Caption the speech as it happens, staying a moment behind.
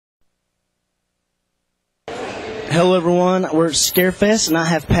Hello, everyone. We're at Scarefest, and I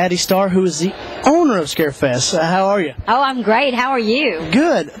have Patti Starr, who is the owner of Scarefest. How are you? Oh, I'm great. How are you?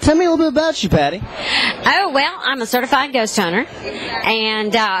 Good. Tell me a little bit about you, Patti. Oh, well, I'm a certified ghost hunter.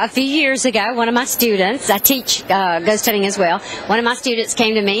 And a few years ago, one of my students, I teach ghost hunting as well, one of my students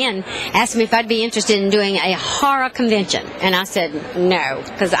came to me and asked me if I'd be interested in doing a horror convention. And I said no,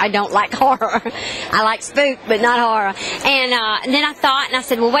 because I don't like horror. I like spook, but not horror. And then I thought, and I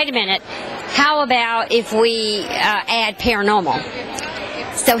said, well, wait a minute. How about if we add paranormal?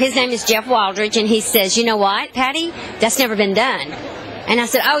 So his name is Jeff Waldridge, and he says, you know what, Patti? That's never been done. And I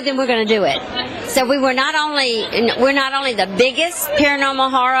said, oh, then we're going to do it. So we're not only the biggest paranormal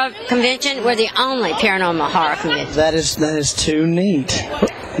horror convention, we're the only paranormal horror convention. That is too neat.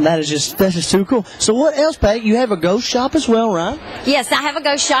 That's just too cool. So what else, Patti? You have a ghost shop as well, right? Yes, I have a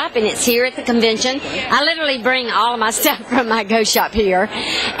ghost shop, and it's here at the convention. I literally bring all of my stuff from my ghost shop here,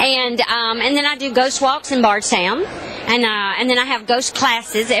 and then I do ghost walks in Bardstown, and then I have ghost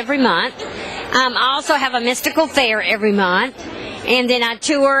classes every month. I also have a mystical fair every month. And then I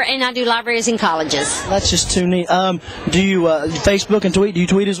tour and I do libraries and colleges. That's just too neat. Do you Facebook and tweet? Do you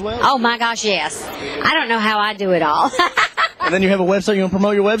tweet as well? Oh my gosh, yes. I don't know how I do it all. And then you have a website. You want to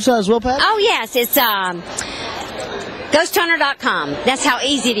promote your website as well, Patti? Oh yes, it's ghosthunter.com. That's how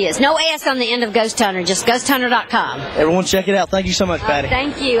easy it is. No S on the end of Ghost Hunter, just ghosthunter.com. Everyone check it out. Thank you so much, Patti.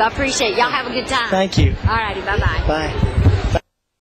 Thank you. I appreciate it. Y'all have a good time. Thank you. All righty. Bye-bye. Bye.